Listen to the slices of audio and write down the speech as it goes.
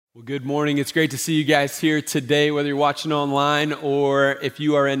Well, good morning. It's great to see you guys here today, whether you're watching online or if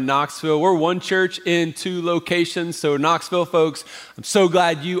you are in Knoxville. We're one church in two locations. So Knoxville folks, I'm so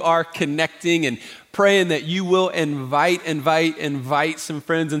glad you are connecting and praying that you will invite some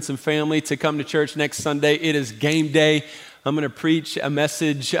friends and some family to come to church next Sunday. It is game day. I'm going to preach a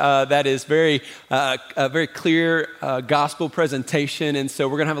message that is a very clear gospel presentation. And so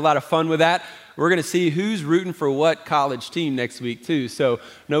we're going to have a lot of fun with that. We're going to see who's rooting for what college team next week, too. So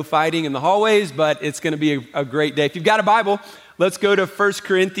no fighting in the hallways, but it's going to be a great day. If you've got a Bible, let's go to 1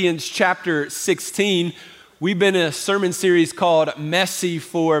 Corinthians chapter 16. We've been in a sermon series called Messy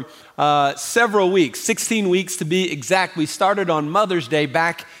for several weeks, 16 weeks to be exact. We started on Mother's Day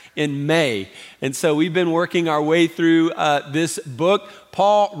back in May. And so we've been working our way through this book.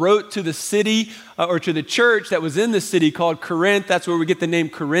 Paul wrote to the city or to the church that was in the city called Corinth. That's where we get the name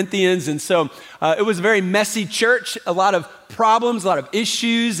Corinthians. And so it was a very messy church, a lot of problems, a lot of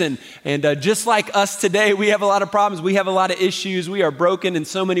issues. And just like us today, we have a lot of problems. We have a lot of issues. We are broken in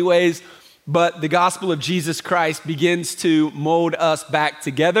so many ways. But the gospel of Jesus Christ begins to mold us back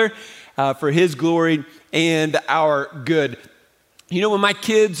together for his glory and our good. You know, when my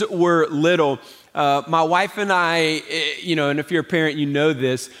kids were little, my wife and I, and if you're a parent, you know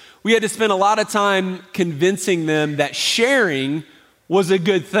this, we had to spend a lot of time convincing them that sharing was a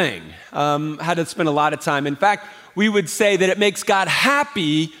good thing. Had to spend a lot of time. In fact, we would say that it makes God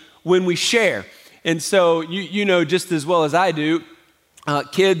happy when we share. And so, you know just as well as I do,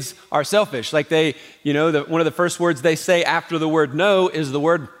 kids are selfish. Like one of the first words they say after the word no is the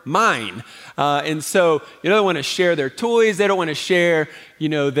word mine. And so, they don't want to share their toys. They don't want to share,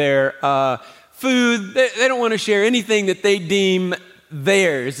 their food. They don't want to share anything that they deem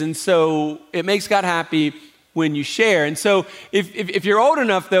theirs. And so it makes God happy when you share. And so if you're old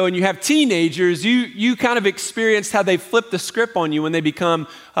enough, though, and you have teenagers, you kind of experienced how they flip the script on you when they become,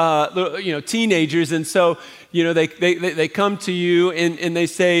 teenagers. And so, they come to you and they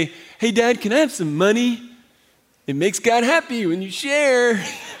say, "Hey, Dad, can I have some money?" It makes God happy when you share.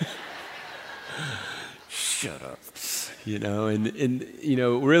 Shut up. It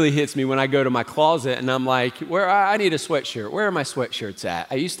really hits me when I go to my closet and I'm like, I need a sweatshirt. Where are my sweatshirts at?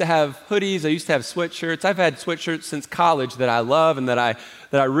 I used to have hoodies. I used to have sweatshirts. I've had sweatshirts since college that I love and that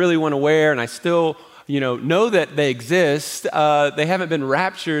I really want to wear. And I still, know that they exist. They haven't been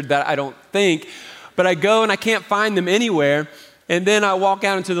raptured, that I don't think. But I go and I can't find them anywhere. And then I walk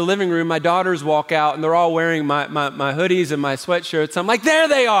out into the living room. My daughters walk out and they're all wearing my hoodies and my sweatshirts. I'm like, there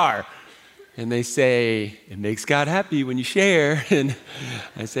they are. And they say, it makes God happy when you share. And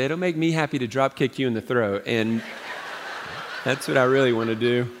I say, it'll make me happy to drop kick you in the throat. And that's what I really want to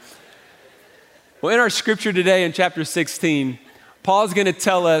do. Well, in our scripture today in chapter 16, Paul's going to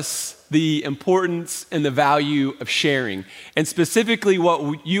tell us the importance and the value of sharing. And specifically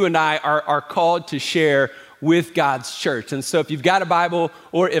what you and I are called to share with God's church. And so if you've got a Bible,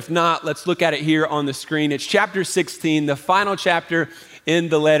 or if not, let's look at it here on the screen. It's chapter 16, the final chapter in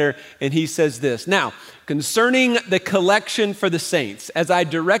the letter, and he says this: "Now, concerning the collection for the saints, as I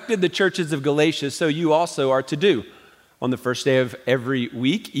directed the churches of Galatia, so you also are to do. On the first day of every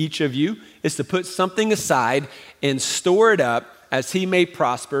week, each of you is to put something aside and store it up as he may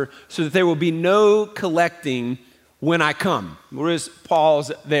prosper, so that there will be no collecting when I come." Where is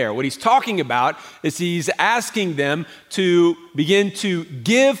Paul's there? What he's talking about is he's asking them to begin to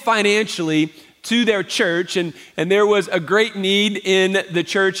give financially to their church, and there was a great need in the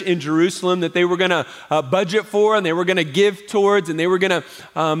church in Jerusalem that they were going to budget for, and they were going to give towards, and they were going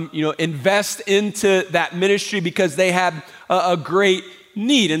to invest into that ministry because they had a great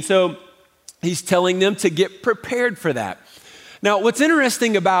need. And so he's telling them to get prepared for that. Now, what's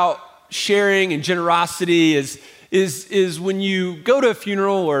interesting about sharing and generosity is when you go to a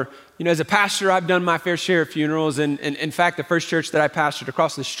funeral, or as a pastor, I've done my fair share of funerals, and in fact, the first church that I pastored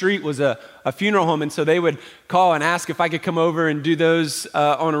across the street was a funeral home, and so they would call and ask if I could come over and do those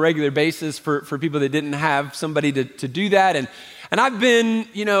on a regular basis for people that didn't have somebody to do that, and I've been,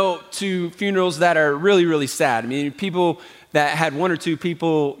 to funerals that are really, really sad. I mean, people that had one or two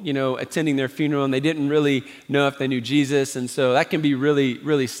people, attending their funeral, and they didn't really know if they knew Jesus, and so that can be really,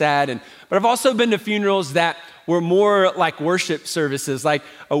 really sad. But I've also been to funerals that were more like worship services, like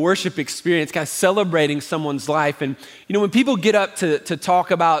a worship experience, kind of celebrating someone's life. And, when people get up to talk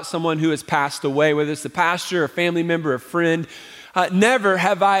about someone who has passed away, whether it's a pastor, a family member, a friend, never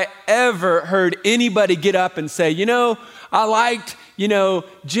have I ever heard anybody get up and say, I liked,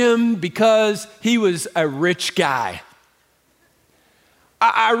 Jim because he was a rich guy.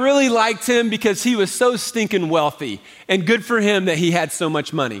 I really liked him because he was so stinking wealthy, and good for him that he had so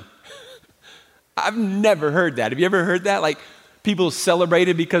much money. I've never heard that. Have you ever heard that? Like, people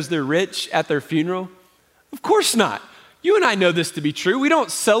celebrated because they're rich at their funeral? Of course not. You and I know this to be true. We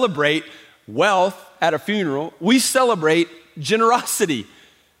don't celebrate wealth at a funeral. We celebrate generosity.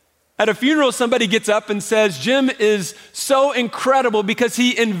 At a funeral, somebody gets up and says, Jim is so incredible because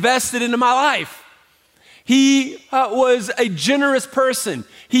he invested into my life. He was a generous person.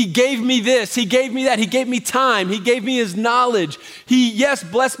 He gave me this, he gave me that, he gave me time, he gave me his knowledge. He, yes,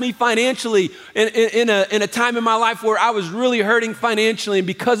 blessed me financially in a time in my life where I was really hurting financially, and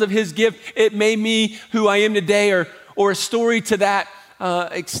because of his gift, it made me who I am today, or a story to that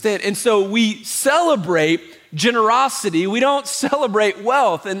extent. And so we celebrate generosity. We don't celebrate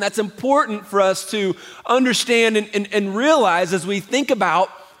wealth, and that's important for us to understand and realize as we think about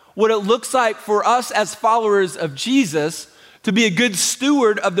what it looks like for us as followers of Jesus to be a good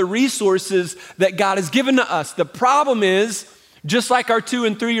steward of the resources that God has given to us. The problem is, just like our 2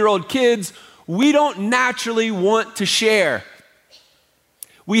 and 3-year-old kids, we don't naturally want to share.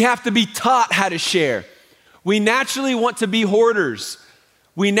 We have to be taught how to share. We naturally want to be hoarders.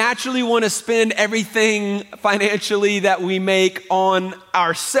 We naturally want to spend everything financially that we make on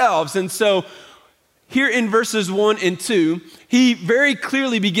ourselves. And so here in verses 1 and 2, he very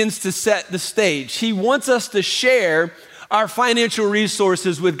clearly begins to set the stage. He wants us to share our financial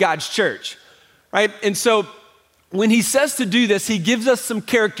resources with God's church, right? And so when he says to do this, he gives us some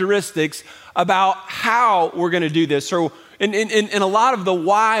characteristics about how we're going to do this, and a lot of the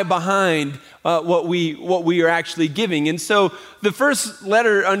why behind what we are actually giving. And so the first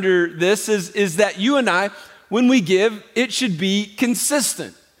letter under this is that you and I, when we give, it should be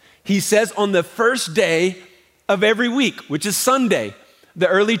consistent. He says on the first day of every week, which is Sunday. The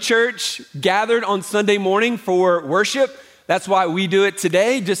early church gathered on Sunday morning for worship. That's why we do it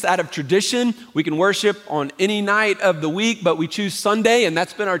today, just out of tradition. We can worship on any night of the week, but we choose Sunday, and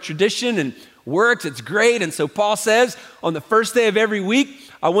that's been our tradition and works. It's great. And so Paul says, on the first day of every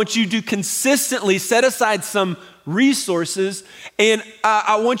week, I want you to consistently set aside some resources, and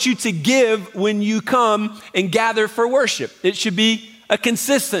I want you to give when you come and gather for worship. It should be a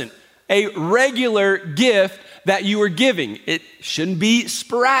consistent, a regular gift that you are giving. It shouldn't be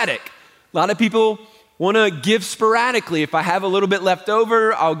sporadic. A lot of people want to give sporadically. If I have a little bit left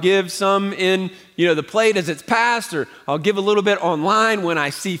over, I'll give some in, the plate as it's passed, or I'll give a little bit online when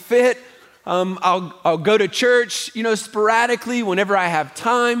I see fit. I'll go to church, sporadically whenever I have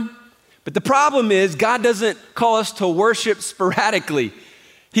time. But the problem is God doesn't call us to worship sporadically.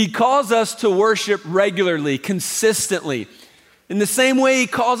 He calls us to worship regularly, consistently. In the same way, he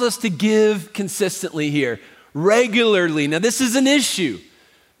calls us to give consistently here, regularly. Now, this is an issue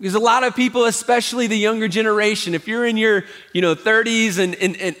because a lot of people, especially the younger generation, if you're in your 30s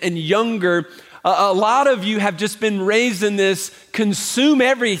and younger, a lot of you have just been raised in this consume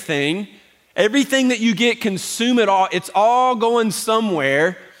everything that you get, consume it all. It's all going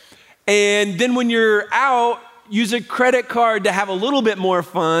somewhere. And then when you're out, use a credit card to have a little bit more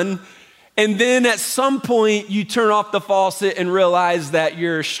fun. And then at some point, you turn off the faucet and realize that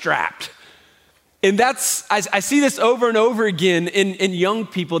you're strapped. And I see this over and over again in young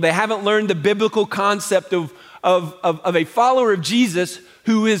people. They haven't learned the biblical concept of a follower of Jesus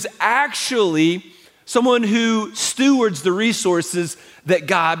who is actually someone who stewards the resources that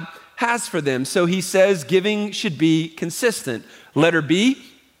God has for them. So he says giving should be consistent. Letter B,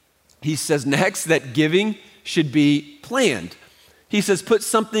 he says next that giving should be planned. He says, put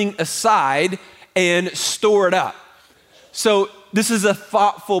something aside and store it up. So this is a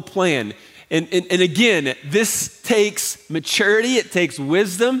thoughtful plan. And again, this takes maturity. It takes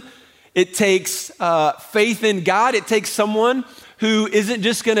wisdom. It takes faith in God. It takes someone who isn't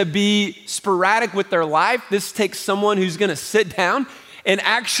just going to be sporadic with their life. This takes someone who's going to sit down and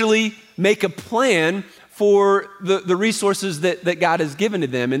actually make a plan for the resources that God has given to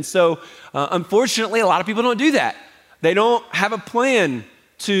them. And so, unfortunately, a lot of people don't do that. They don't have a plan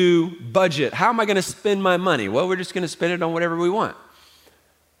to budget. How am I going to spend my money? Well, we're just going to spend it on whatever we want.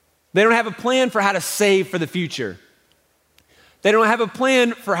 They don't have a plan for how to save for the future. They don't have a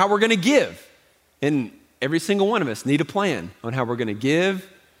plan for how we're going to give. And every single one of us need a plan on how we're going to give,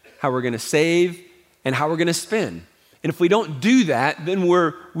 how we're going to save, and how we're going to spend. And if we don't do that, then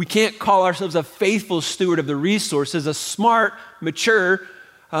we can't call ourselves a faithful steward of the resources, a smart, mature,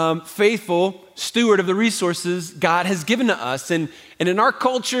 faithful steward of the resources God has given to us. And in our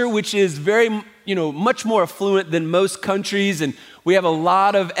culture, which is very, much more affluent than most countries, and we have a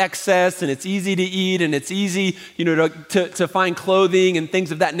lot of excess, and it's easy to eat, and it's easy, to find clothing and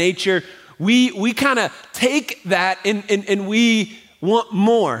things of that nature. We kind of take that and we want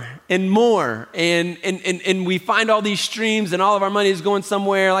more and more, and we find all these streams, and all of our money is going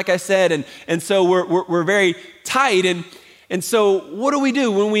somewhere, like I said, and so we're very tight. And so what do we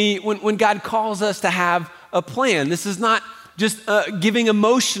do when God calls us to have a plan? This is not just giving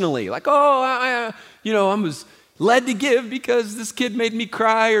emotionally, like, I was led to give because this kid made me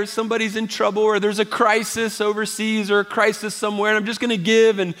cry, or somebody's in trouble, or there's a crisis overseas or a crisis somewhere, and I'm just going to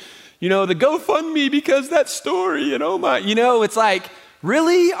give, and the GoFundMe because that story, it's like,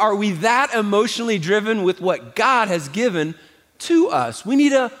 really? Are we that emotionally driven with what God has given to us? We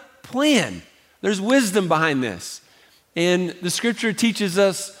need a plan. There's wisdom behind this. And the scripture teaches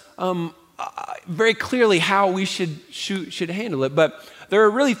us very clearly how we should handle it. But there are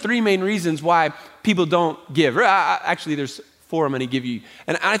really three main reasons why people don't give. Actually, there's four I'm going to give you.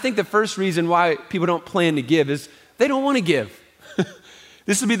 And I think the first reason why people don't plan to give is they don't want to give.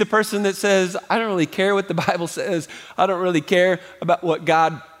 This would be the person that says, I don't really care what the Bible says. I don't really care about what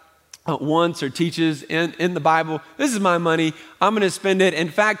God wants or teaches in the Bible. This is my money. I'm going to spend it. In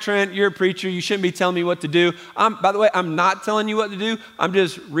fact, Trent, you're a preacher. You shouldn't be telling me what to do. By the way, I'm not telling you what to do. I'm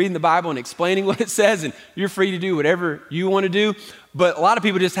just reading the Bible and explaining what it says, and you're free to do whatever you want to do. But a lot of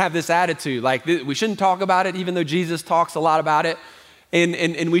people just have this attitude, like we shouldn't talk about it, even though Jesus talks a lot about it,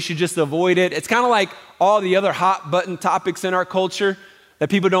 and we should just avoid it. It's kind of like all the other hot button topics in our culture that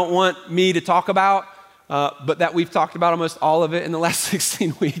people don't want me to talk about, but that we've talked about almost all of it in the last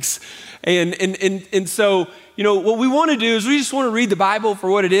 16 weeks. And so, what we want to do is we just want to read the Bible for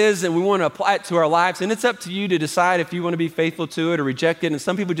what it is, and we want to apply it to our lives. And it's up to you to decide if you want to be faithful to it or reject it. And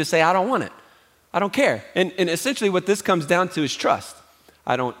some people just say, I don't want it. I don't care. And essentially what this comes down to is trust.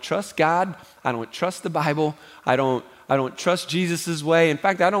 I don't trust God. I don't trust the Bible. I don't trust Jesus' way. In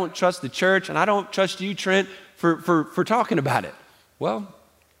fact, I don't trust the church, and I don't trust you, Trent, for talking about it. Well,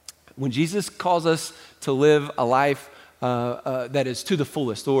 when Jesus calls us to live a life that is to the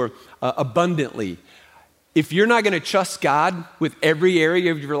fullest or abundantly, if you're not going to trust God with every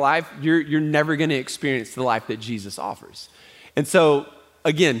area of your life, you're never going to experience the life that Jesus offers. And so,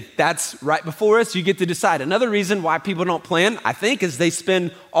 again, that's right before us. You get to decide. Another reason why people don't plan, I think, is they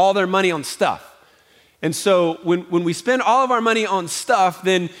spend all their money on stuff. And so when we spend all of our money on stuff,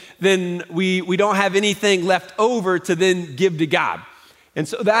 then we don't have anything left over to then give to God. And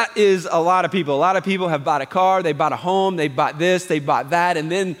so that is a lot of people. A lot of people have bought a car, they bought a home, they bought this, they bought that,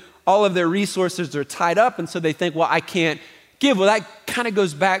 and then all of their resources are tied up, and so they think, well, I can't give. Well, that kind of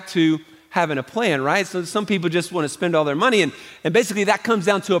goes back to having a plan, right? So some people just want to spend all their money, and basically that comes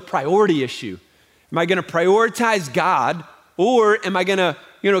down to a priority issue. Am I going to prioritize God, or am I going to,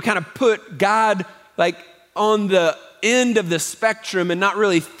 kind of put God like on the end of the spectrum and not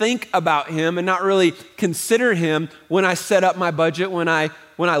really think about him and not really consider him when I set up my budget, when I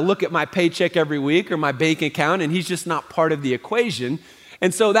look at my paycheck every week or my bank account, and he's just not part of the equation.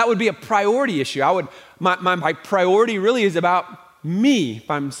 And so that would be a priority issue. My priority really is about me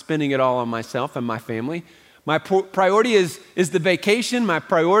if I'm spending it all on myself and my family. My priority is the vacation. My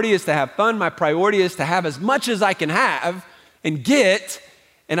priority is to have fun. My priority is to have as much as I can have and get,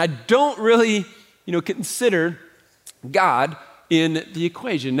 and I don't really, consider God in the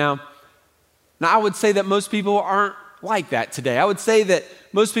equation. Now I would say that most people aren't like that today. I would say that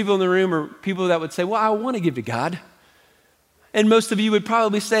most people in the room are people that would say, well, I want to give to God. And most of you would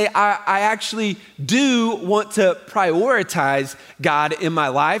probably say, I actually do want to prioritize God in my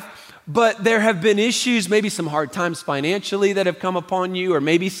life, but there have been issues, maybe some hard times financially that have come upon you, or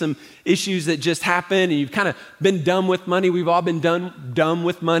maybe some issues that just happened and you've kind of been dumb with money. We've all been dumb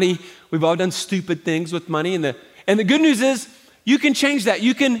with money. We've all done stupid things with money. And the good news is you can change that.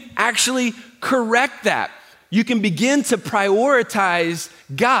 You can actually correct that. You can begin to prioritize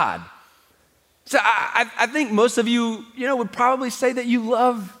God. So I think most of you, would probably say that you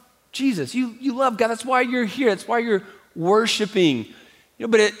love Jesus. You love God. That's why you're here. That's why you're worshiping.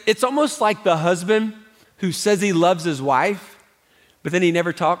 But it's almost like the husband who says he loves his wife, but then he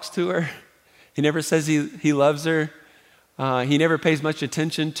never talks to her. He never says he loves her. He never pays much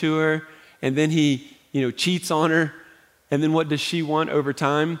attention to her. And then he, cheats on her. And then what does she want over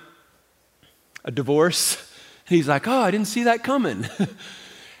time? A divorce. And he's like, oh, I didn't see that coming.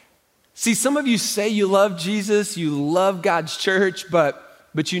 See, some of you say you love Jesus, you love God's church,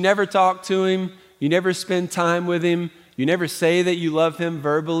 but you never talk to him, you never spend time with him, you never say that you love him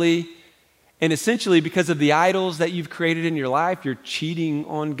verbally. And essentially, because of the idols that you've created in your life, you're cheating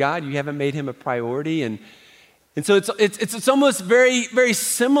on God. You haven't made him a priority. And so it's almost very, very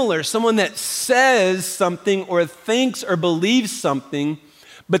similar. Someone that says something or thinks or believes something,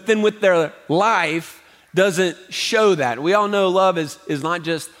 but then with their life doesn't show that. We all know love is not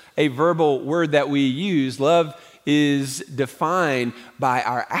just a verbal word that we use. Love is defined by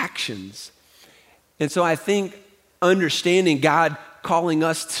our actions. And so I think understanding God calling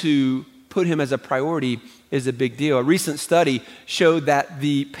us to put him as a priority is a big deal. A recent study showed that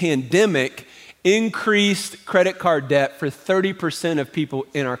the pandemic increased credit card debt for 30% of people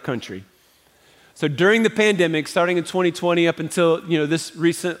in our country. So during the pandemic, starting in 2020 up until this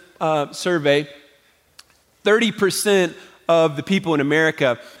recent survey, 30% of the people in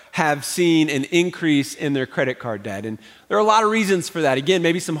America have seen an increase in their credit card debt. And there are a lot of reasons for that. Again,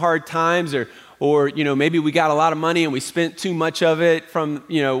 maybe some hard times or maybe we got a lot of money and we spent too much of it from,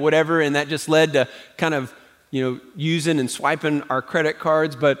 whatever, and that just led to kind of, using and swiping our credit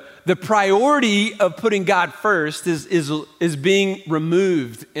cards. But the priority of putting God first is being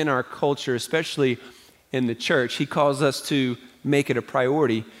removed in our culture, especially in the church. He calls us to make it a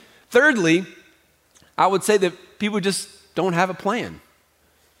priority. Thirdly, I would say that people just don't have a plan.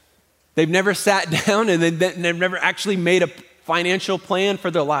 They've never sat down and they've never actually made a financial plan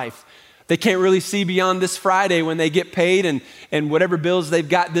for their life. They can't really see beyond this Friday when they get paid and whatever bills they've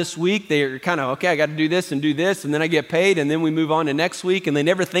got this week, they're kind of, okay, I got to do this, and then I get paid, and then we move on to next week, and they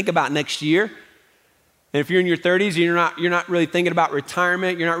never think about next year. And if you're in your 30s, you're not really thinking about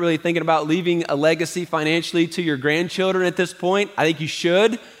retirement, you're not really thinking about leaving a legacy financially to your grandchildren at this point. I think you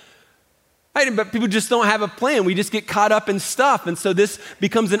should. But people just don't have a plan. We just get caught up in stuff. And so this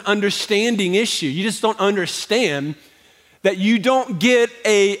becomes an understanding issue. You just don't understand that you don't get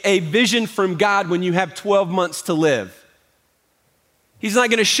a vision from God when you have 12 months to live. He's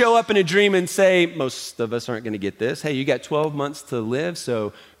not going to show up in a dream and say, most of us aren't going to get this. Hey, you got 12 months to live,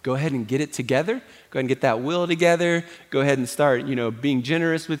 so go ahead and get it together. Go ahead and get that will together. Go ahead and start, being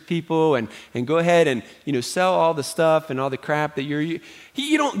generous with people and go ahead and, sell all the stuff and all the crap that you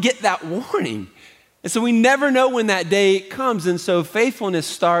don't get that warning. And so we never know when that day comes. And so faithfulness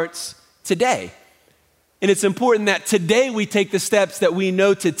starts today. And it's important that today we take the steps that we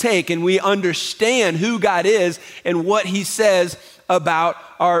know to take and we understand who God is and what he says about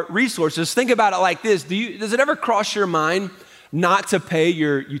our resources. Think about it like this. Does it ever cross your mind not to pay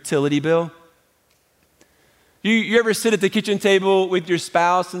your utility bill? You ever sit at the kitchen table with your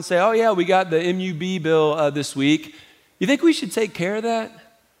spouse and say, oh yeah, we got the MUB bill this week. You think we should take care of that?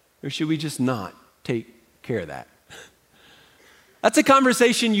 Or should we just not take care of that? That's a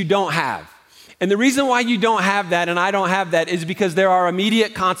conversation you don't have. And the reason why you don't have that and I don't have that is because there are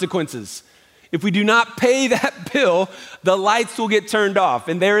immediate consequences. If we do not pay that bill, the lights will get turned off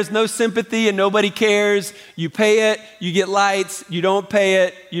and there is no sympathy and nobody cares. You pay it, you get lights. You don't pay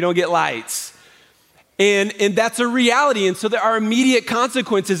it, you don't get lights. And that's a reality. And so there are immediate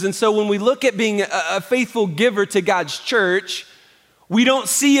consequences. And so when we look at being a faithful giver to God's church, we don't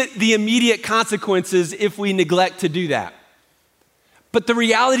see the immediate consequences if we neglect to do that. But the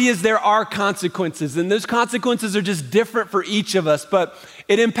reality is there are consequences, and those consequences are just different for each of us, but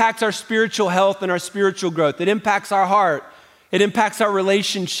it impacts our spiritual health and our spiritual growth. It impacts our heart. It impacts our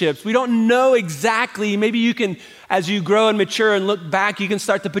relationships. We don't know exactly. Maybe you can, as you grow and mature and look back, you can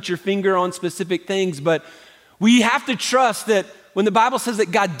start to put your finger on specific things, but we have to trust that when the Bible says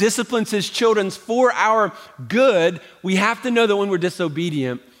that God disciplines his children for our good, we have to know that when we're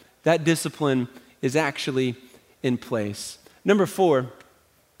disobedient, that discipline is actually in place. Number 4,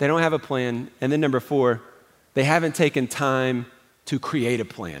 they don't have a plan. And then number 4, they haven't taken time to create a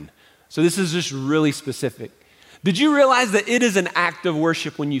plan. So this is just really specific. Did you realize that it is an act of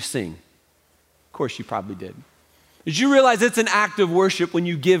worship when you sing? Of course you probably did. Did you realize it's an act of worship when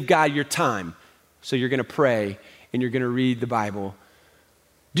you give God your time? So you're going to pray and you're going to read the Bible.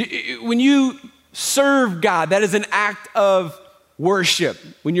 When you serve God, that is an act of worship.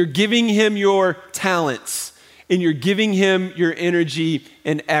 When you're giving him your talents, and you're giving him your energy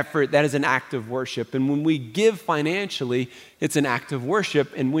and effort, that is an act of worship. And when we give financially, it's an act of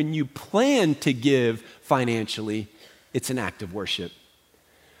worship. And when you plan to give financially, it's an act of worship.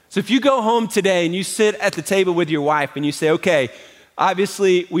 So if you go home today and you sit at the table with your wife and you say, okay,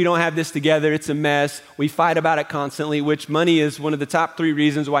 obviously we don't have this together, it's a mess, we fight about it constantly, which money is one of the top 3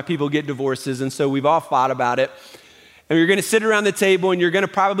 reasons why people get divorces, and so we've all fought about it. And you're going to sit around the table and you're going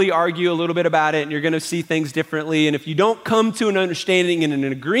to probably argue a little bit about it and you're going to see things differently. And if you don't come to an understanding and an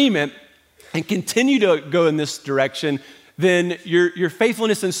agreement and continue to go in this direction, then your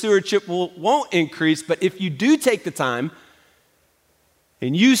faithfulness and stewardship won't increase. But if you do take the time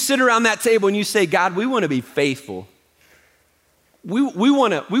and you sit around that table and you say, God, we want to be faithful. We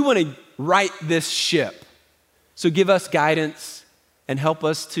want to right this ship. So give us guidance and help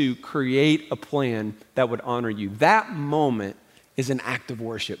us to create a plan that would honor you. That moment is an act of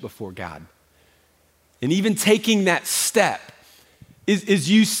worship before God. And even taking that step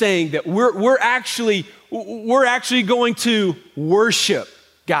is you saying that we're actually going to worship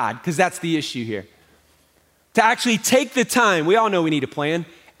God, because that's the issue here. To actually take the time. We all know we need a plan.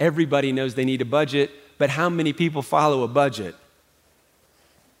 Everybody knows they need a budget, but how many people follow a budget?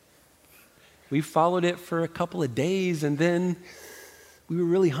 We followed it for a couple of days, and then we were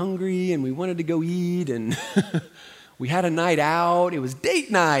really hungry and we wanted to go eat, and we had a night out. It was date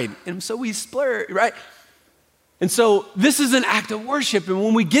night, and so we splurged, right? And so this is an act of worship, and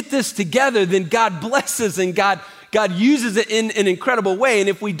when we get this together, then God blesses and God uses it in an incredible way. And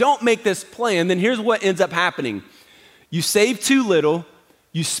if we don't make this plan, then here's what ends up happening. You save too little,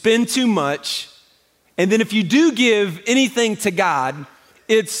 you spend too much, and then if you do give anything to God,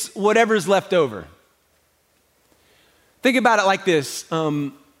 it's whatever's left over. Think about it like this.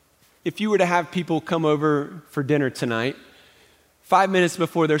 If you were to have people come over for dinner tonight, 5 minutes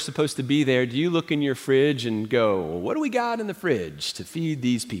before they're supposed to be there, do you look in your fridge and go, well, what do we got in the fridge to feed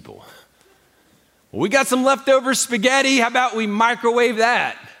these people? Well, we got some leftover spaghetti. How about we microwave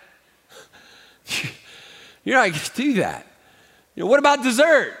that? You're not going to do that. What about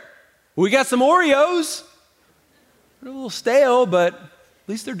dessert? We got some Oreos. They're a little stale, but at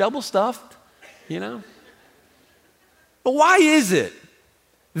least they're double stuffed, But why is it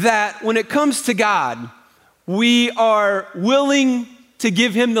that when it comes to God, we are willing to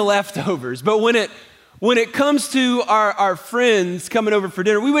give him the leftovers, but when it comes to our friends coming over for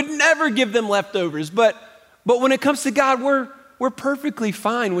dinner, we would never give them leftovers, but when it comes to God, we're perfectly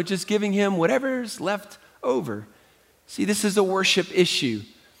fine with just giving him whatever's left over. See, this is a worship issue.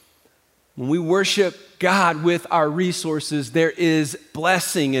 When we worship God with our resources, there is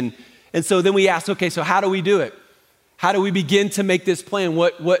blessing. And so then we ask, okay, so how do we do it? How do we begin to make this plan?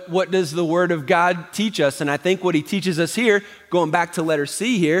 What does the Word of God teach us? And I think what he teaches us here, going back to letter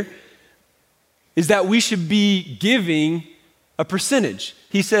C here, is that we should be giving a percentage.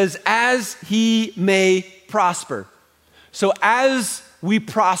 He says, as he may prosper. So as we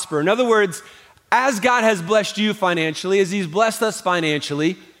prosper, in other words, as God has blessed you financially, as he's blessed us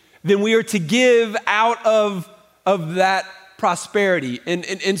financially, then we are to give out of that prosperity.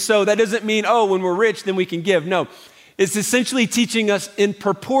 And so that doesn't mean, when we're rich, then we can give. No, it's essentially teaching us in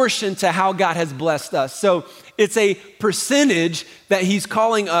proportion to how God has blessed us. So it's a percentage that he's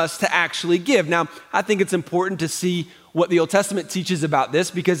calling us to actually give. Now, I think it's important to see what the Old Testament teaches about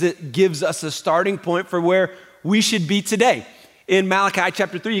this because it gives us a starting point for where we should be today. In Malachi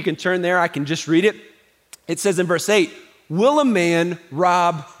chapter 3, you can turn there, I can just read it. It says in verse 8, will a man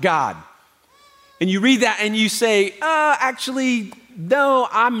rob God? And you read that and you say, actually, no,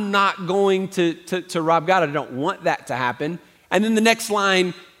 I'm not going to rob God. I don't want that to happen. And then the next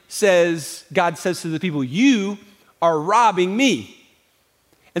line says, God says to the people, you are robbing me.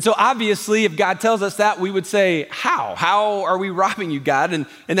 And so obviously, if God tells us that, we would say, how? How are we robbing you, God? And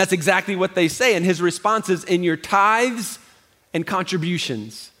that's exactly what they say. And his response is, in your tithes and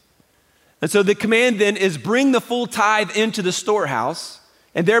contributions. And so the command then is bring the full tithe into the storehouse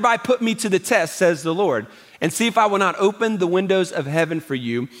and thereby put me to the test, says the Lord, and see if I will not open the windows of heaven for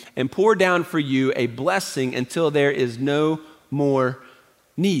you and pour down for you a blessing until there is no more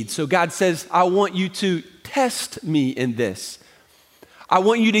need. So God says, I want you to test me in this. I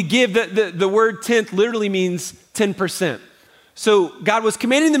want you to give, the word tenth literally means 10%. So God was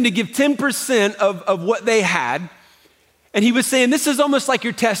commanding them to give 10% of what they had. And he was saying, this is almost like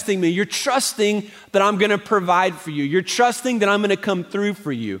you're testing me. You're trusting that I'm going to provide for you. You're trusting that I'm going to come through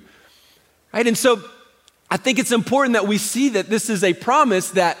for you. Right? And so I think it's important that we see that this is a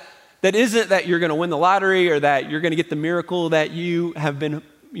promise that isn't that you're going to win the lottery or that you're going to get the miracle that you have been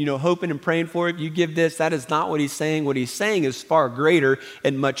hoping and praying for. If you give this, that is not what he's saying. What he's saying is far greater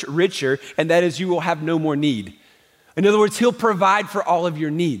and much richer, and that is you will have no more need. In other words, he'll provide for all of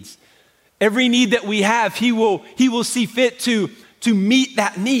your needs. Every need that we have, he will see fit to meet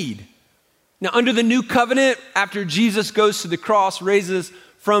that need. Now, under the new covenant, after Jesus goes to the cross, raises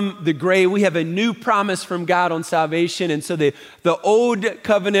from the grave, we have a new promise from God on salvation. And so the old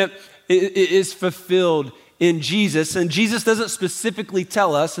covenant is fulfilled in Jesus. And Jesus doesn't specifically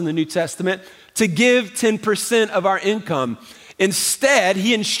tell us in the New Testament to give 10% of our income. Instead,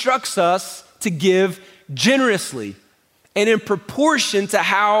 he instructs us to give generously and in proportion to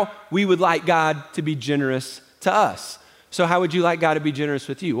how we would like God to be generous to us. So how would you like God to be generous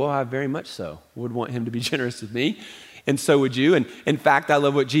with you? Well, I very much so would want him to be generous with me, and so would you. And in fact, I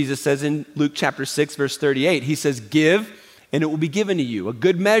love what Jesus says in Luke chapter 6, verse 38. He says, give, and it will be given to you. A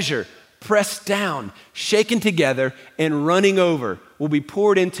good measure, pressed down, shaken together, and running over will be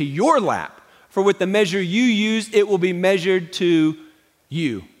poured into your lap. For with the measure you use, it will be measured to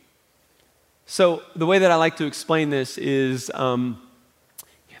you. So the way that I like to explain this is, have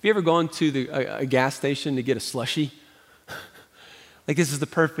you ever gone to a gas station to get a slushie? Like, this is the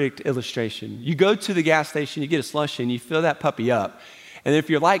perfect illustration. You go to the gas station, you get a slushie, and you fill that puppy up. And if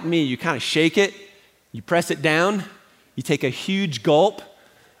you're like me, you kind of shake it, You press it down, you take a huge gulp,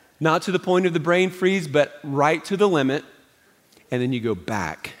 not to the point of the brain freeze, but right to the limit, and then you go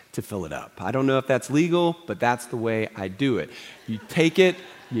back to fill it up. I don't know if that's legal, but that's the way I do it. You take it,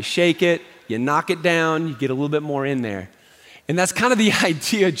 you shake it, you knock it down, you get a little bit more in there. And that's kind of the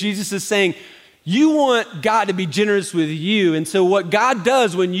idea. Jesus is saying, you want God to be generous with you. And so what God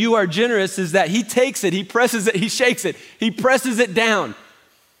does when you are generous is that he takes it, he presses it, he shakes it, he presses it down.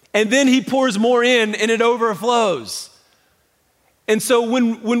 And then he pours more in and it overflows. And so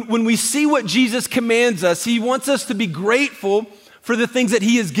when we see what Jesus commands us, he wants us to be grateful for the things that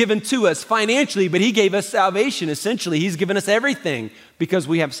he has given to us financially, but he gave us salvation. Essentially, he's given us everything because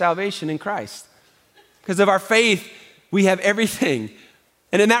we have salvation in Christ. Because of our faith, we have everything.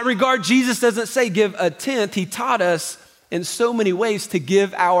 And in that regard, Jesus doesn't say give a tenth. He taught us in so many ways to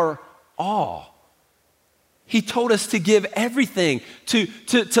give our all. He told us to give everything,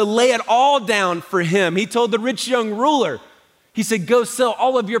 to lay it all down for him. He told the rich young ruler, he said, go sell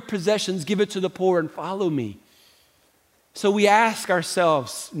all of your possessions, give it to the poor and follow me. So we ask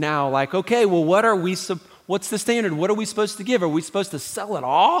ourselves now, like, okay, well, what's the standard? What are we supposed to give? Are we supposed to sell it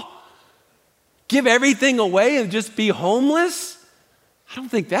all? Give everything away and just be homeless? I don't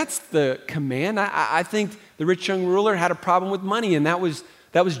think that's the command. I think the rich young ruler had a problem with money, and that was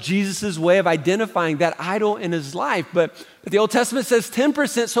Jesus' way of identifying that idol in his life. But the Old Testament says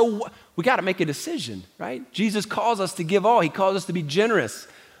 10%, so we got to make a decision, right? Jesus calls us to give all. He calls us to be generous.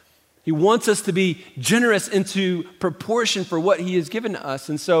 He wants us to be generous into proportion for what he has given to us.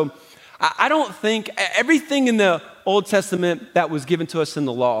 And so I don't think everything in the Old Testament that was given to us in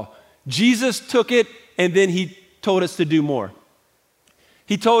the law, Jesus took it and then he told us to do more.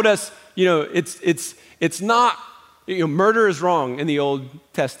 He told us, it's not, murder is wrong in the Old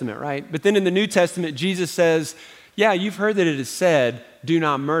Testament, right? But then in the New Testament, Jesus says, yeah, you've heard that it is said, do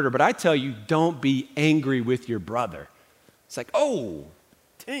not murder, but I tell you, don't be angry with your brother. It's like, oh,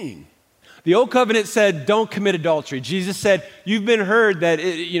 dang. The Old Covenant said, don't commit adultery. Jesus said, you've been heard that,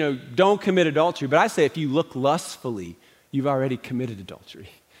 don't commit adultery. But I say, if you look lustfully, you've already committed adultery.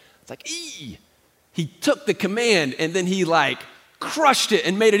 It's like, he took the command and then he crushed it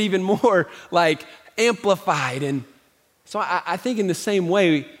and made it even more amplified. And so I think in the same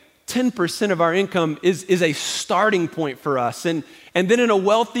way, 10% of our income is a starting point for us. And then in a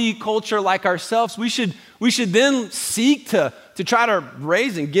wealthy culture like ourselves, we should then seek to try to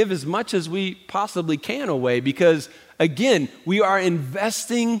raise and give as much as we possibly can away, because again, we are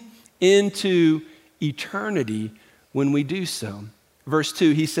investing into eternity when we do so. Verse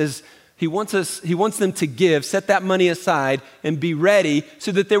 2, he says, he wants them to give, set that money aside and be ready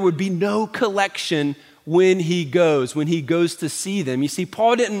so that there would be no collection when he goes to see them. You see,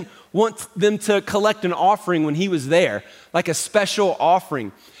 Paul didn't want them to collect an offering when he was there, like a special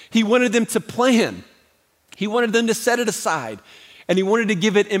offering. He wanted them to plan. He wanted them to set it aside, and he wanted to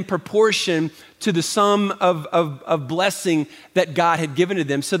give it in proportion to the sum of blessing that God had given to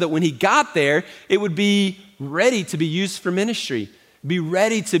them, so that when he got there, it would be ready to be used for ministry, be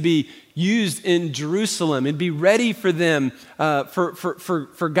ready to be used in Jerusalem, and be ready for them,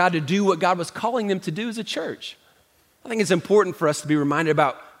 for God to do what God was calling them to do as a church. I think it's important for us to be reminded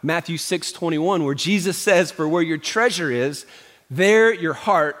about Matthew 6:21, where Jesus says, for where your treasure is, there your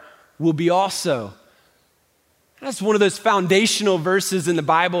heart will be also. That's one of those foundational verses in the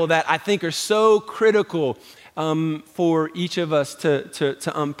Bible that I think are so critical for each of us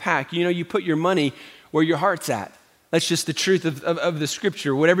to unpack. You put your money where your heart's at. That's just the truth of the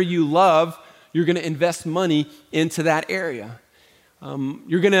scripture. Whatever you love, you're going to invest money into that area.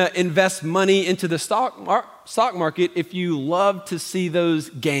 You're going to invest money into the stock market if you love to see those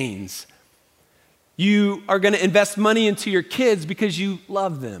gains. You are going to invest money into your kids because you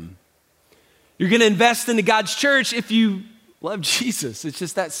love them. You're going to invest into God's church if you love Jesus. It's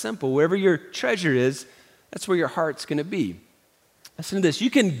just that simple. Wherever your treasure is, that's where your heart's going to be. Listen to this. You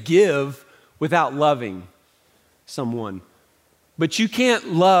can give without loving someone, but you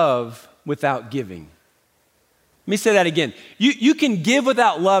can't love without giving. Let me say that again. You can give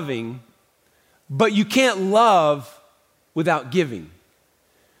without loving, but you can't love without giving.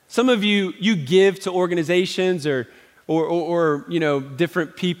 Some of you give to organizations or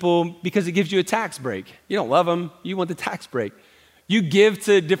different people because it gives you a tax break. You don't love them, you want the tax break. You give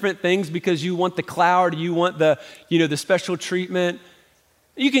to different things because you want the clout, you want the special treatment.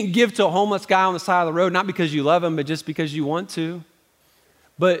 You can give to a homeless guy on the side of the road, not because you love him, but just because you want to.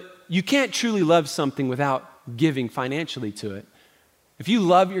 But you can't truly love something without giving financially to it. If you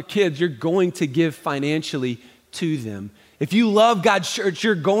love your kids, you're going to give financially to them. If you love God's church,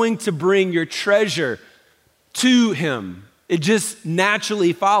 you're going to bring your treasure to him. It just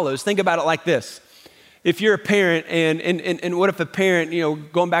naturally follows. Think about it like this. If you're a parent, and what if a parent,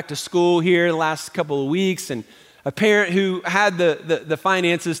 going back to school here in the last couple of weeks, and a parent who had the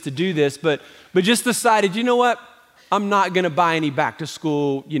finances to do this, but just decided, you know what, I'm not going to buy any back to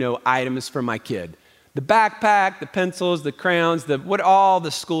school, items for my kid. The backpack, the pencils, the crayons, all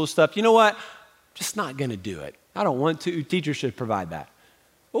the school stuff. You know what? Just not going to do it. I don't want to. Teachers should provide that.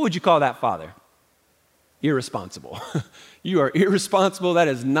 What would you call that father? Irresponsible. You are irresponsible. That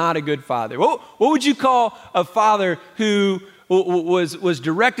is not a good father. What would you call a father who was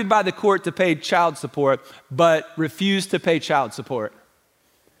directed by the court to pay child support, but refused to pay child support?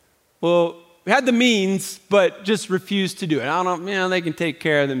 Well, we had the means, but just refused to do it. I don't know, they can take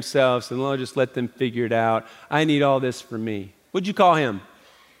care of themselves, and I'll just let them figure it out. I need all this for me. What'd you call him?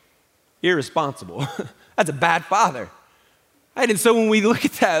 Irresponsible. That's a bad father. Right? And so when we look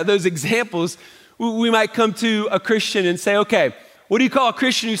at those examples, we might come to a Christian and say, okay, what do you call a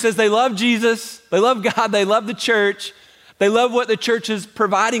Christian who says they love Jesus, they love God, they love the church, they love what the church is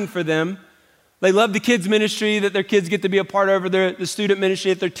providing for them, they love the kids' ministry that their kids get to be a part of, or the student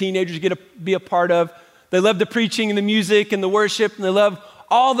ministry that their teenagers get to be a part of. They love the preaching and the music and the worship, and they love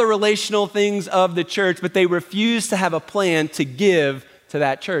all the relational things of the church, but they refuse to have a plan to give to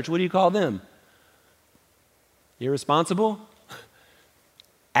that church. What do you call them? Irresponsible?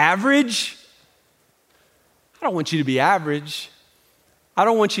 Average? I don't want you to be average. I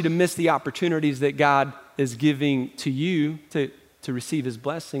don't want you to miss the opportunities that God is giving to you to receive his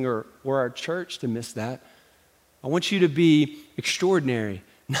blessing, or our church to miss that. I want you to be extraordinary,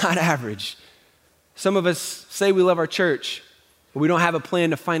 not average. Some of us say we love our church, but we don't have a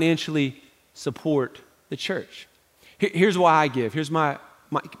plan to financially support the church. Here's why I give. Here's Mike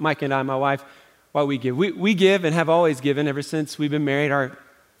and I, my wife, why we give. We give and have always given ever since we've been married.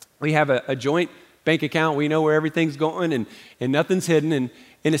 We have a joint bank account. We know where everything's going, and nothing's hidden.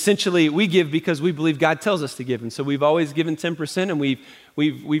 And essentially, we give because we believe God tells us to give. And so we've always given 10%, and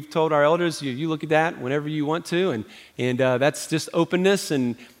we've told our elders, you look at that whenever you want to, and that's just openness.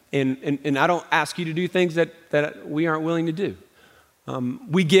 And I don't ask you to do things that we aren't willing to do.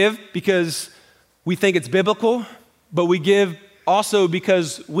 We give because we think it's biblical, but we give also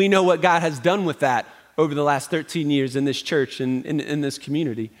because we know what God has done with that over the last 13 years in this church and in this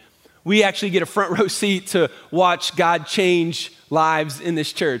community. We actually get a front row seat to watch God change lives in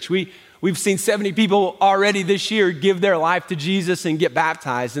this church. We've seen 70 people already this year give their life to Jesus and get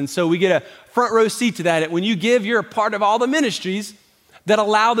baptized. And so we get a front row seat to that. When you give, you're a part of all the ministries that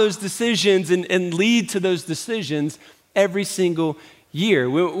allow those decisions and lead to those decisions every single year.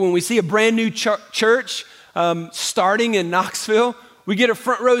 When we see a brand new church starting in Knoxville, we get a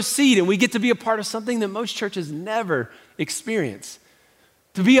front row seat and we get to be a part of something that most churches never experience.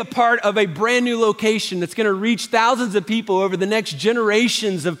 To be a part of a brand new location that's going to reach thousands of people over the next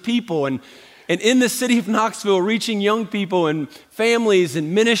generations of people, and in the city of Knoxville, reaching young people and families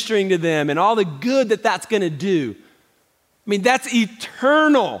and ministering to them and all the good that that's going to do. I mean, that's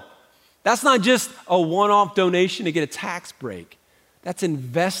eternal. That's not just a one-off donation to get a tax break. That's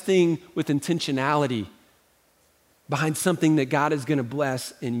investing with intentionality behind something that God is going to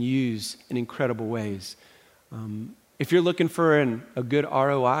bless and use in incredible ways. If you're looking for a good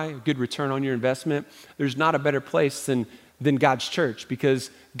ROI, a good return on your investment, there's not a better place than God's church,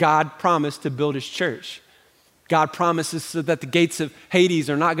 because God promised to build his church. God promises so that the gates of Hades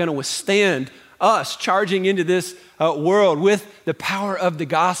are not going to withstand us charging into this world with the power of the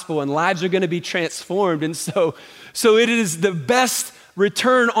gospel, and lives are going to be transformed. And so it is the best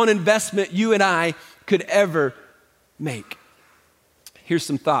return on investment you and I could ever make. Here's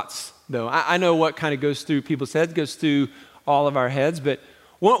some thoughts, though. I know what kind of goes through people's heads, goes through all of our heads, but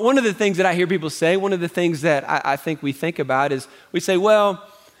one of the things that I hear people say, one of the things that I think we think about is we say, well,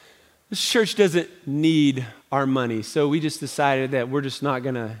 this church doesn't need our money, so we just decided that we're just not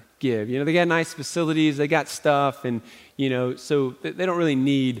going to give. They got nice facilities, they got stuff, and, so they don't really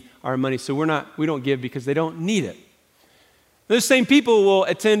need our money, so we don't give because they don't need it. Those same people will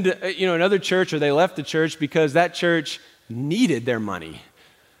attend, another church, or they left the church because that church needed their money.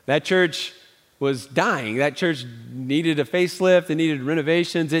 That church was dying. That church needed a facelift. It needed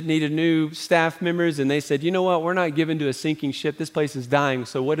renovations. It needed new staff members. And they said, you know what? We're not giving to a sinking ship. This place is dying.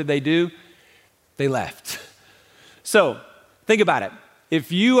 So what did they do? They left. So think about it.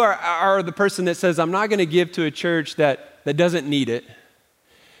 If you are the person that says, I'm not going to give to a church that doesn't need it,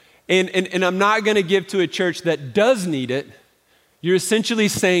 and I'm not going to give to a church that does need it, you're essentially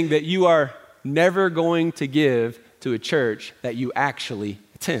saying that you are never going to give to a church that you actually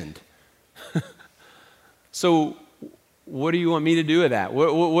attend. So what do you want me to do with that?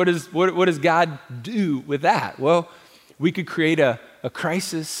 What does God do with that? Well, we could create a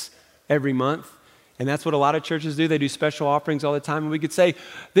crisis every month, And that's what a lot of churches do. They do special offerings all the time. And we could say,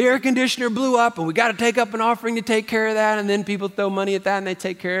 the air conditioner blew up and we got to take up an offering to take care of that. And then people throw money at that and they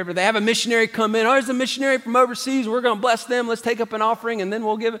take care of it. They have a missionary come in. Oh, there's a missionary from overseas. We're going to bless them. Let's take up an offering and then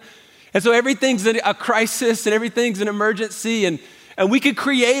we'll give it. And so everything's a crisis and everything's an emergency. And we could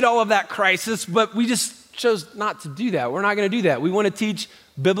create all of that crisis, but we just chose not to do that. We're not going to do that. We want to teach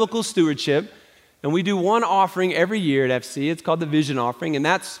biblical stewardship. And we do one offering every year at FC. It's called the Vision Offering. And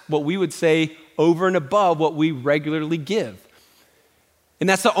that's what we would say over and above what we regularly give. And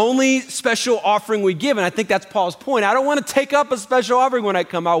that's the only special offering we give. And I think that's Paul's point. I don't want to take up a special offering when I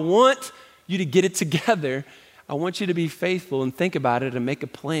come. I want you to get it together. I want you to be faithful and think about it and make a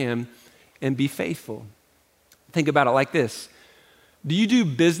plan and be faithful. Think about it like this. Do you do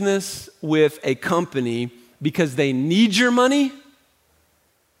business with a company because they need your money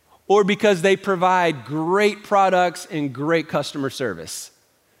or because they provide great products and great customer service?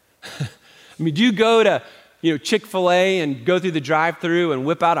 I mean, do you go to, Chick-fil-A and go through the drive-thru and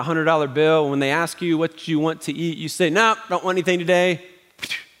whip out a $100 bill? And when they ask you what you want to eat, you say, no, don't want anything today.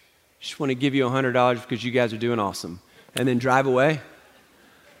 Just want to give you $100 because you guys are doing awesome. And then drive away?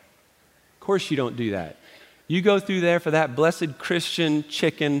 Of course you don't do that. You go through there for that blessed Christian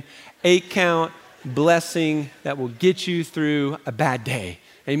chicken 8-count blessing that will get you through a bad day.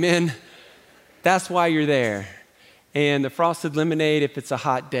 Amen? That's why you're there. And the frosted lemonade if it's a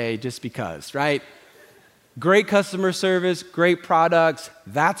hot day, just because, right? Great customer service, great products.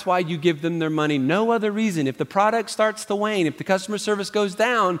 That's why you give them their money. No other reason. If the product starts to wane, if the customer service goes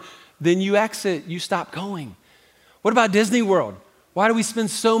down, then you exit, you stop going. What about Disney World? Why do we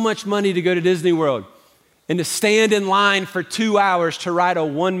spend so much money to go to Disney World and to stand in line for 2 hours to ride a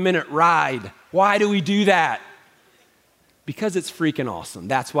 1-minute ride? Why do we do that? Because it's freaking awesome.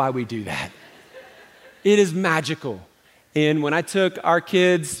 That's why we do that. It is magical. And when I took our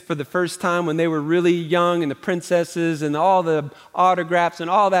kids for the first time when they were really young and the princesses and all the autographs and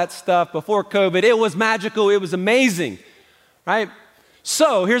all that stuff before COVID, it was magical. It was amazing, right?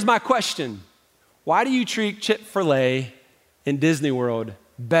 So here's my question. Why do you treat Chick-fil-A and Disney World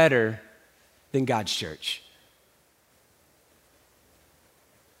better than God's church?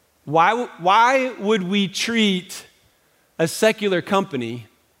 Why would we treat a secular company,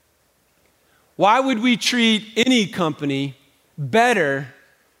 why would we treat any company better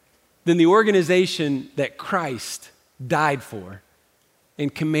than the organization that Christ died for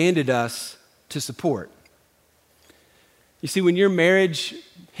and commanded us to support? You see, when your marriage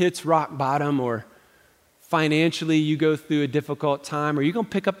hits rock bottom or financially you go through a difficult time, are you going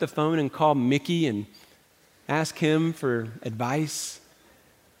to pick up the phone and call Mickey and ask him for advice?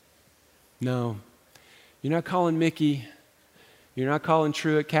 No. You're not calling Mickey. You're not calling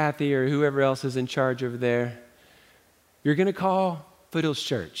Truett Kathy or whoever else is in charge over there. You're going to call Foothills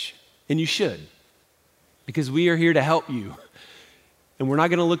Church, and you should, because we are here to help you. And we're not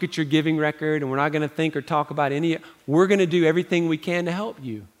going to look at your giving record, and we're not going to think or talk about any. We're going to do everything we can to help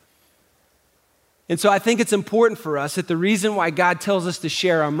you. And so I think it's important for us that the reason why God tells us to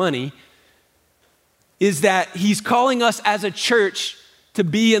share our money is that He's calling us as a church to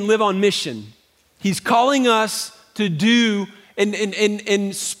be and live on mission. He's calling us to do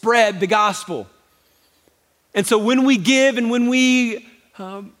and spread the gospel. And so when we give and when we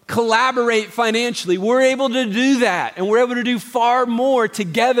collaborate financially, we're able to do that. And we're able to do far more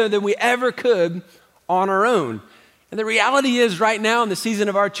together than we ever could on our own. And the reality is right now in the season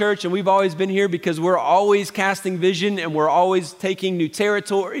of our church, and we've always been here because we're always casting vision and we're always taking new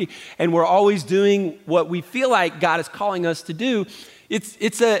territory and we're always doing what we feel like God is calling us to do.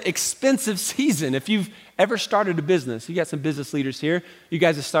 It's an expensive season. If you've ever started a business, you got some business leaders here. You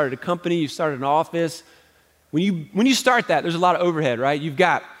guys have started a company, you started an office. When you start that, there's a lot of overhead, right? You've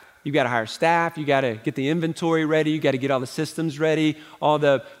got to hire staff, you got to get the inventory ready, you got to get all the systems ready, all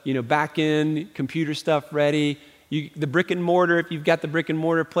the back end computer stuff ready. The brick and mortar, if you've got the brick and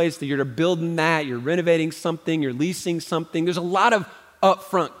mortar place, you're building that, you're renovating something, you're leasing something. There's a lot of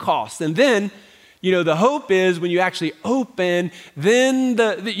upfront costs, and then the hope is when you actually open, then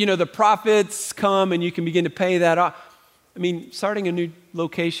the profits come and you can begin to pay that off. I mean, starting a new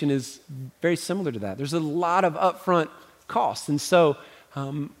location is very similar to that. There's a lot of upfront costs. And so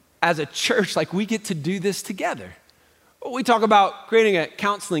as a church, we get to do this together. We talk about creating a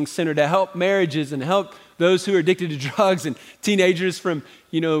counseling center to help marriages and help those who are addicted to drugs and teenagers from,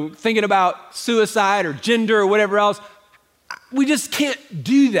 thinking about suicide or gender or whatever else. We just can't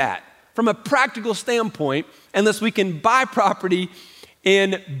do that from a practical standpoint unless we can buy property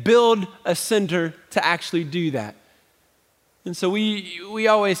and build a center to actually do that. And so we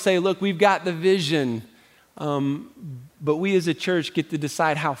always say, look, we've got the vision, but we as a church get to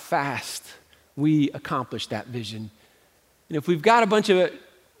decide how fast we accomplish that vision. And if we've got a bunch of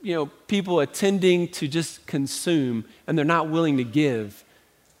people attending to just consume and they're not willing to give,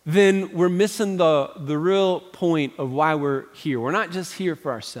 then we're missing the real point of why we're here. We're not just here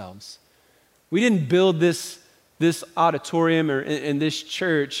for ourselves. We didn't build this auditorium or in this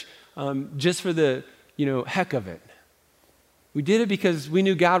church just for the heck of it. We did it because we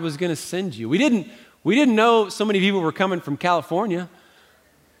knew God was going to send you. We didn't know so many people were coming from California.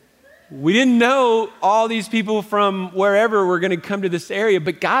 We didn't know all these people from wherever were going to come to this area,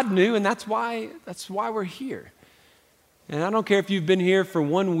 but God knew, and that's why we're here. And I don't care if you've been here for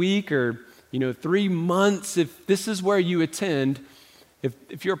 1 week or 3 months, if this is where you attend,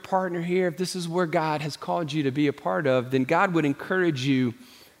 if you're a partner here, if this is where God has called you to be a part of, then God would encourage you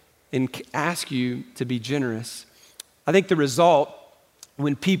and ask you to be generous. I think the result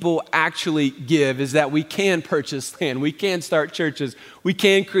when people actually give is that we can purchase land, we can start churches, we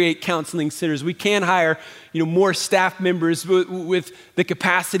can create counseling centers, we can hire more staff members with the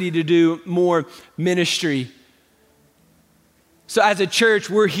capacity to do more ministry. So as a church,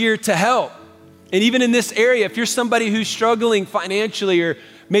 we're here to help. And even in this area, if you're somebody who's struggling financially, or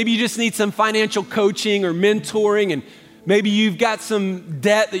maybe you just need some financial coaching or mentoring, and maybe you've got some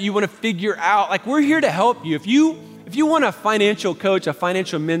debt that you want to figure out, like, we're here to help you. If you want a financial coach, a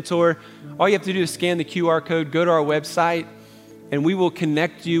financial mentor, all you have to do is scan the QR code, go to our website, and we will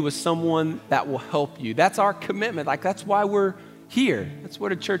connect you with someone that will help you. That's our commitment. Like, that's why we're here. That's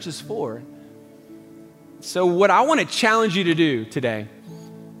what a church is for. So what I want to challenge you to do today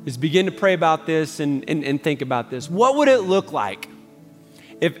is begin to pray about this and think about this. What would it look like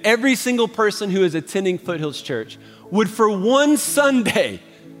if every single person who is attending Foothills Church would, for one Sunday,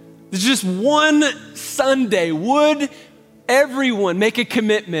 just one Sunday, would everyone make a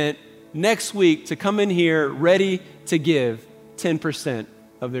commitment next week to come in here ready to give 10%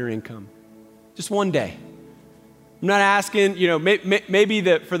 of their income? Just one day. I'm not asking, maybe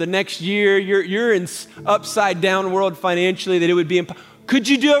that for the next year, you're in upside down world financially, that it would be could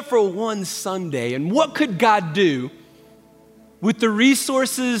you do it for one Sunday? And what could God do with the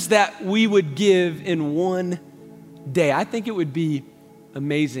resources that we would give in one day? I think it would be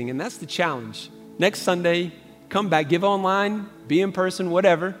amazing, and that's the challenge. Next Sunday, come back, give online, be in person,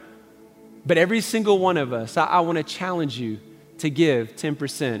 whatever. But every single one of us, I want to challenge you to give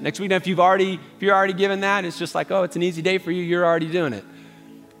 10%. Next week, now, if you're already given that, it's just like, oh, it's an easy day for you, you're already doing it.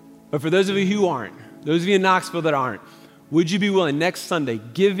 But for those of you who aren't, those of you in Knoxville that aren't, would you be willing next Sunday,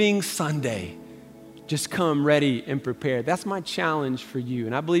 Giving Sunday, just come ready and prepared? That's my challenge for you.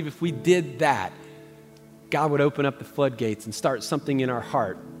 And I believe if we did that, God would open up the floodgates and start something in our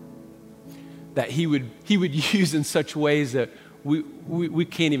heart that he would use in such ways that we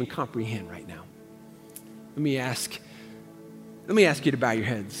can't even comprehend right now. Let me ask you to bow your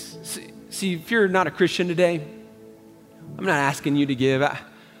heads. See, if you're not a Christian today, I'm not asking you to give.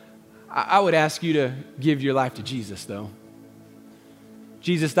 I would ask you to give your life to Jesus, though.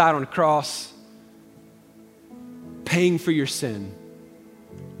 Jesus died on the cross, paying for your sin.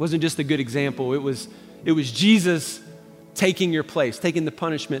 It wasn't just a good example. It was Jesus taking your place, taking the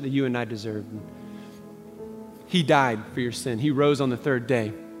punishment that you and I deserved. He died for your sin. He rose on the third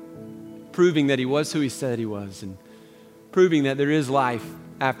day, proving that he was who he said he was, and proving that there is life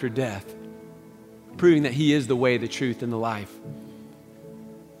after death, proving that he is the way, the truth, and the life,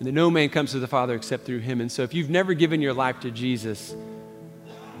 and that no man comes to the Father except through him. And so if you've never given your life to Jesus,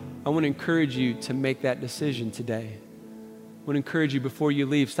 I want to encourage you to make that decision today. I want to encourage you before you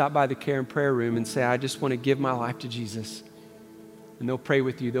leave, stop by the care and prayer room and say, I just want to give my life to Jesus. And they'll pray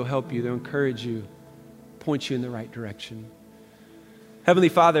with you, they'll help you, they'll encourage you, point you in the right direction. Heavenly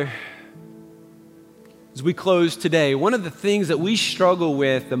Father, as we close today, one of the things that we struggle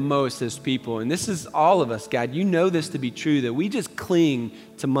with the most as people, and this is all of us, God, you know this to be true, that we just cling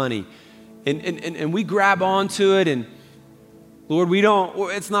to money and we grab onto it, and Lord,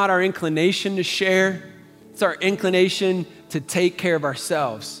 it's not our inclination to share, it's our inclination to take care of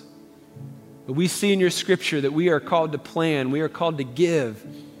ourselves. But we see in your scripture that we are called to plan, we are called to give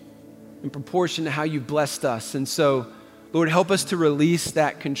in proportion to how you've blessed us. And so, Lord, help us to release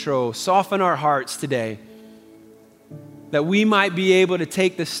that control. Soften our hearts today that we might be able to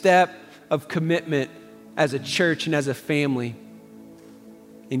take the step of commitment as a church and as a family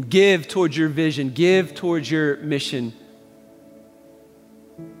and give towards your vision, give towards your mission.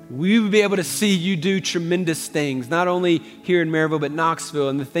 We would be able to see you do tremendous things, not only here in Maryville, but Knoxville,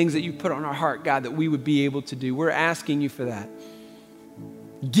 and the things that you put on our heart, God, that we would be able to do. We're asking you for that.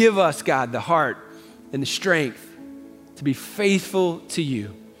 Give us, God, the heart and the strength to be faithful to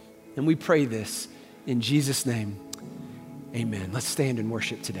you. And we pray this in Jesus' name. Amen. Let's stand and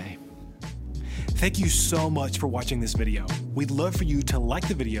worship today. Thank you so much for watching this video. We'd love for you to like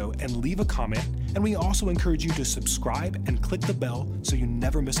the video and leave a comment, and we also encourage you to subscribe and click the bell so you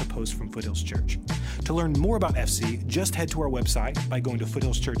never miss a post from Foothills Church. To learn more about FC, just head to our website by going to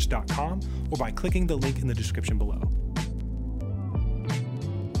foothillschurch.com or by clicking the link in the description below.